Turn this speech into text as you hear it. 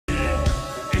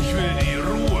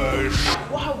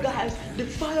Wow guys, the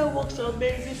fireworks are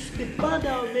amazing, the band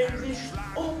are amazing.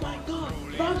 Oh my god,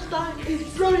 Rammstein is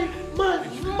blowing my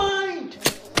mind.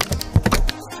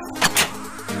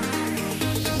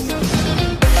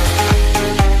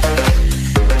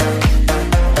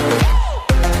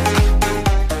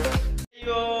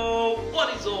 Yo, what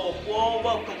is up? Well,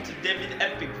 welcome to David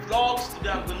Epic Vlogs. Today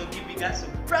I'm gonna give you guys a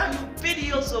brand new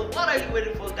video. So what are you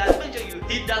waiting for, guys? Make sure you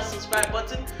hit that subscribe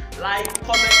button, like,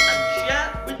 comment and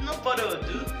share. With no further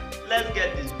ado, let's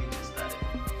get this video started.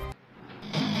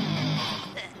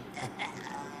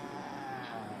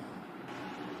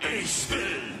 Ich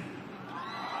will.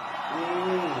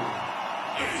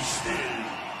 Ich will.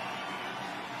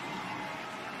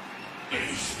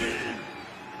 Ich will.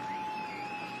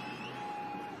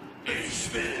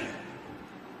 Ich will.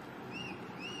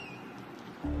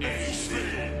 Ich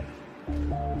will.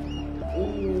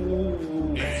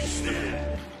 Ich will.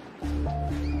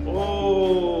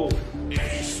 Oh,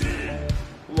 Ich will.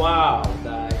 wow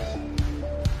guys.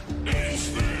 Ich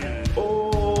will.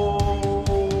 Oh,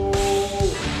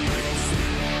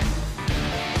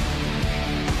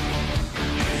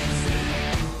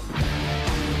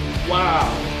 wow.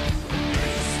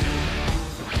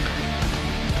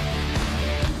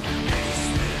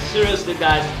 Seriously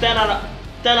guys, 10 out of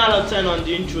 10 on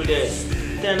the intro there.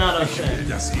 10 out of Ich will, 10.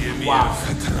 dass ihr mir Wow.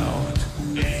 vertraut.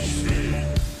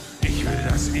 Ich will,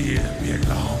 dass ihr mir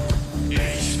glaubt.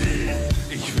 Ich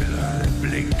will eure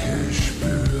Blicke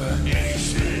spüren.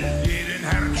 Ich will jeden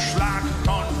Herzschlag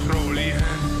kontrollieren.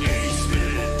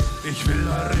 Ich will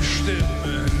eure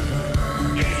Stimmen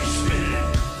hören.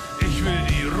 Ich will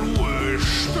die Ruhe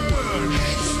spüren.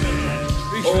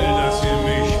 Ich will, dass ihr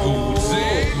mich gut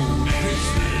seht.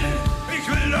 Ich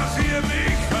will, dass ihr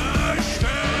mich versteht.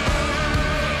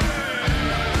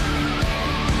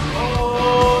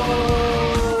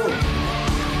 Oh,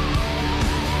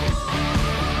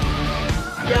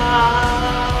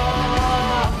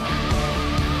 yeah.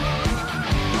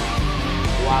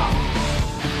 Wow.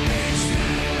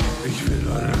 Ich will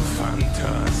eure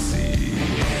Fantasie.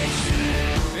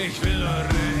 Ich will eure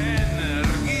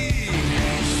Energie.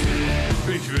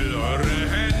 Ich will eure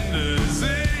Hände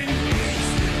sehen.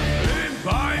 Im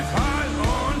Beifall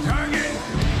untergehen.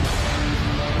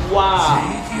 Wow.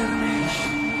 Seht ihr mich?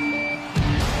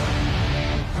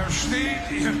 Versteht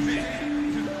ihr mich?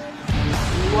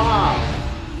 Wow.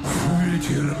 Fühlt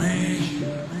ihr mich?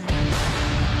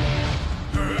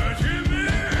 Hört ihr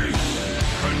mich?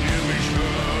 Könnt ihr mich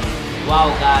hören? Wow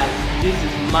guys, this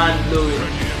is mind blowing.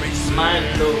 Könnt ihr mich sehen? Mind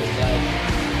blowing guys.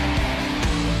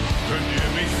 Könnt ihr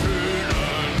mich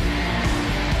fühlen?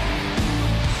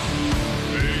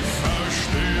 Ich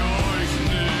verstehe euch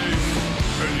nicht.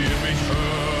 Könnt ihr mich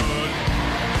hören?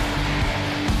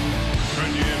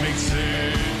 Könnt ihr mich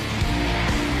sehen?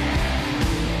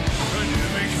 Könnt ihr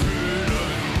mich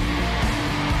fühlen?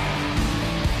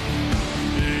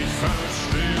 Ich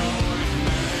verstehe euch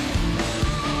nicht.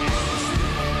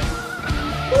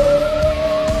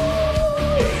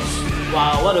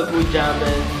 Wow, what a good job,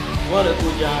 man. What a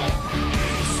good job.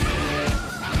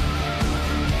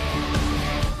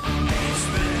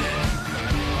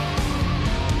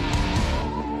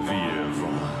 Wir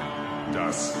wollen,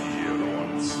 dass ihr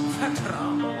uns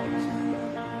vertraut.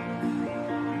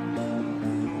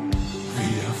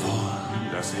 Wir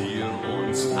wollen, dass ihr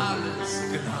uns alles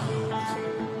glaubt.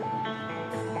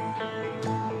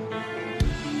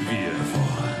 Wir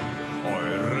wollen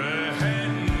eure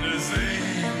Hände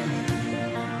sehen.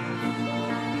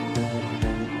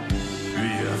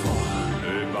 Wir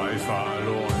wollen im Beifall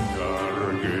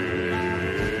untergehen.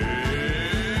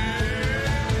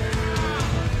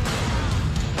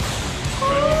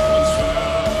 Könnt ihr uns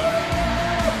hören?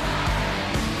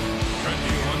 Könnt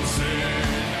ihr uns sehen?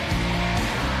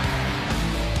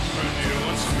 Könnt ihr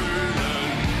uns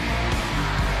fühlen?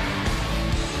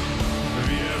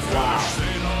 Wir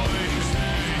verstehen euch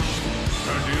nicht.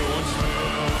 Könnt ihr uns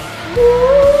hören?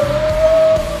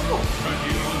 Könnt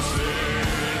ihr uns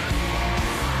sehen?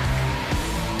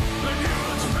 Könnt ihr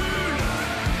uns fühlen?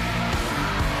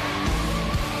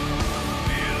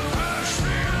 Wir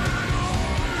verstehen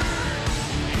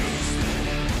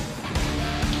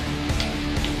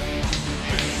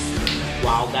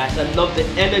Wow guys, I love the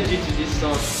energy to this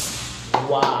song.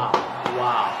 Wow,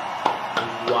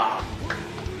 wow, wow,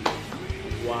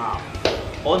 wow.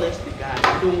 Honestly guys,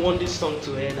 I don't want this song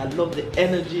to end. I love the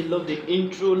energy, love the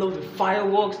intro, love the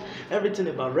fireworks, everything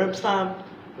about Rammstein.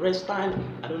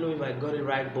 I don't know if I got it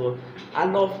right, but I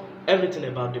love everything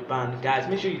about the band. Guys,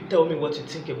 make sure you tell me what you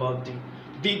think about the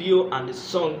video and the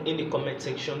song in the comment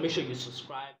section. Make sure you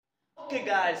subscribe. Okay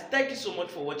guys, thank you so much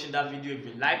for watching that video. If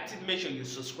you liked it, make sure you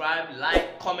subscribe,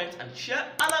 like, comment and share,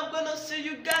 and I'm gonna see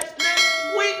you guys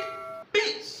next week.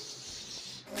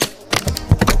 Peace.